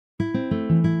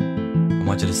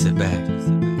want you to sit back,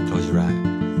 close your eyes,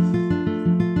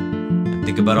 and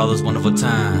think about all those wonderful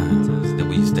times that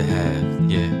we used to have,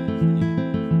 yeah.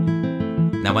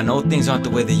 Now I know things aren't the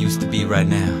way they used to be right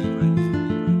now,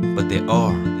 but they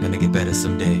are gonna get better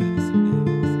someday,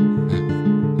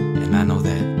 and I know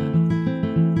that.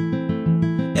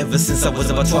 Ever since I was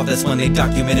about 12, that's when they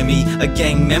documented me. A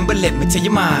gang member, let me tell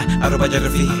you my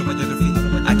autobiography.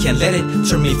 I can't let it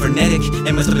turn me frenetic.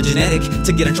 It must have been genetic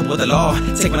to get in trouble with the law.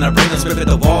 Take when I break those, rip at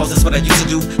the walls. That's what I used to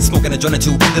do. Smoking a joint or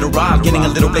two. Lil Rob, getting a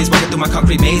little blaze, walking through my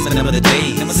concrete maze. Remember the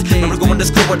days. Remember going to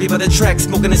school, I'd be by the track,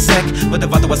 smoking a sack. With the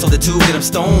vato, I sold it too. Get him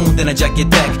stoned, then I jack it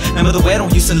back. Remember the way I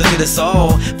don't used to look at us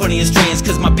all. Funny and strange,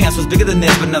 cause my pants was bigger than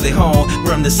theirs, but now they all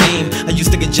where I'm the same. I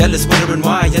used to get jealous, wondering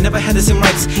why I never had the same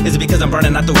rights. Is it because I'm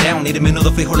burning out the down? Need a minute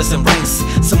of frijoles and rice.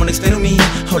 Someone explain to me,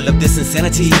 hold up this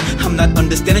insanity. I'm not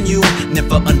understanding you,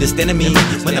 never understanding me.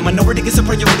 When the minority gets a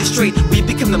priority straight, we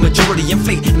become the majority in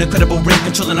fate. An incredible rate,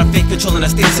 controlling our fate, controlling our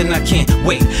status, and I can't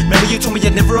wait. Remember you told me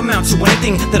I'd never amount to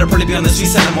anything, that I'd probably be on the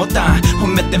streets selling mota or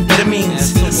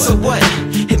methamphetamines. So what?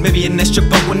 It may be an extra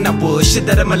buck when I would. Shit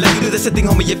that I'ma let you do the same thing,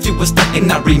 homie, if you was stuck.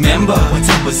 And I remember when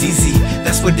time was easy.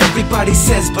 That's what everybody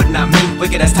says, but not me.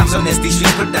 Wicked ass times on these streets,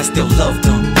 but I still loved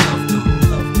them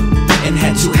and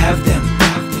had to have them.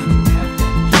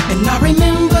 And I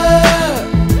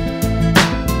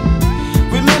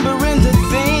remembering the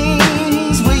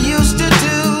things we used to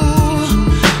do,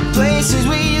 places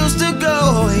we used to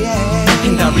go, yeah.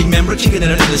 And I remember kicking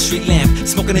it under the street lamp,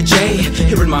 smoking a J,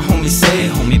 hearing my homies say,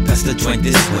 homie, pass the joint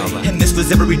this way. And this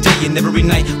was every day and every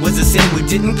night was the same. We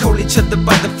didn't call each other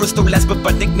by the first or last, but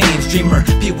by nicknames. Dreamer,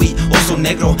 Pee-wee, also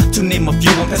Negro, to name a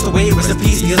few. One passed away, rest in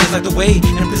peace, the others like the way,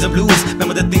 and prison blues.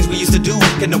 Remember the things we used to do,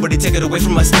 can nobody take it away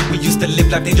from us. We used to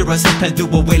live life dangerous, and do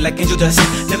away like angel dust.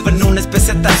 Never known as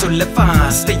pesetas or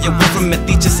lefas. Stay away from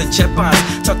metiches and chepas,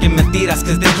 talking mentiras,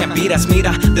 cause they can't beat us.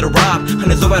 Mira, Lil Rob,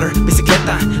 $100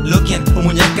 bicicleta, looking for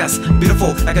muñecas,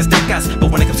 beautiful like aztecas. But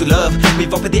when it comes to love,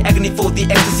 we've all paid the agony for the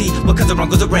ecstasy. What comes around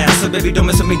goes around, so baby don't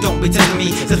mess with me, don't be testing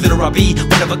me. Says Lil Rob,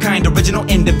 one of a kind, original,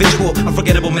 individual,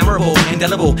 unforgettable, memorable,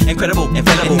 indelible, incredible,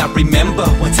 infallible. And I remember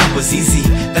when time was easy.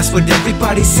 That's what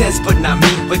everybody says, but not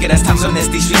me. Wicked ass times on these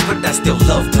streets, but I still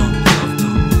loved them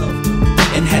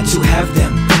and had to have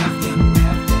them.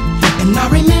 And I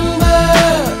remember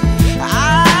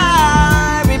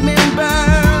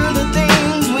the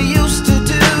things we used to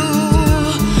do,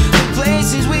 the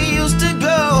places we used to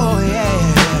go,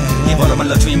 yeah. Give all of my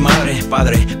love to mi madre,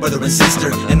 padre, brother and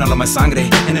sister, and all of my sangre,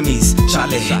 enemies,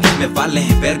 chale, me vale,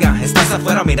 verga, estás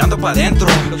afuera mirando pa'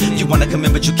 dentro. You wanna come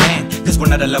in but you can't, cause we're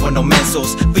not allowed with no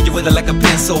mensos. Fill you with it like a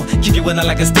pencil, keep you in it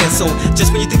like a stencil.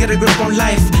 Just when you think of a grip on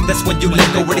life, that's when you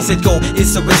let go. Ready, set, go,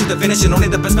 it's a race to the finish, and only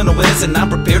the best man know this. And I'm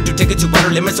prepared to take it to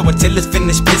outer limits, so until it's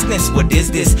finished business. What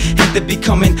is this? Have to be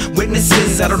becoming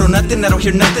witnesses. I don't know nothing, I don't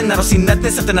hear nothing, I don't see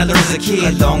nothing, something I learned as a kid.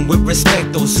 Along with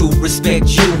respect, those who respect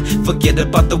you, forget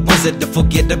about the ones that don't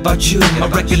forget about you. My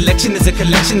recollection is a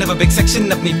collection of a big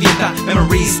section of mi vida.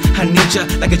 Memories, I need ya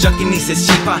like a junkie needs his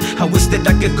cheaper. I wish that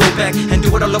I could go back and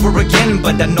do it all over again,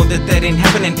 but I know that that ain't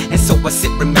happening, and so I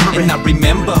sit remembering. And I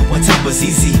remember when time was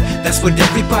easy. That's what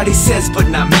everybody says, but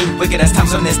not me. Wicked ass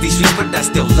times on these streets, but I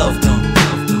still loved them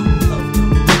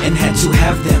and had to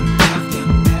have them.